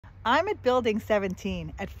I'm at Building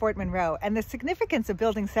 17 at Fort Monroe, and the significance of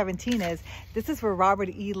Building 17 is this is where Robert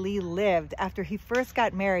E. Lee lived after he first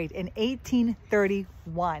got married in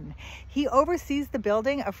 1831. He oversees the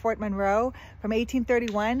building of Fort Monroe from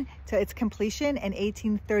 1831 to its completion in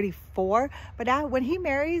 1834, but when he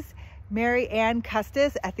marries Mary Ann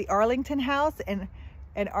Custis at the Arlington House in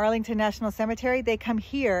Arlington National Cemetery, they come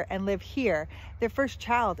here and live here. Their first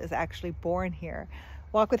child is actually born here.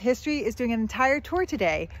 Walk with History is doing an entire tour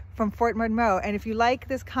today from Fort Monroe, and if you like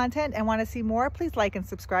this content and want to see more, please like and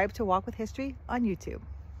subscribe to Walk with History on YouTube.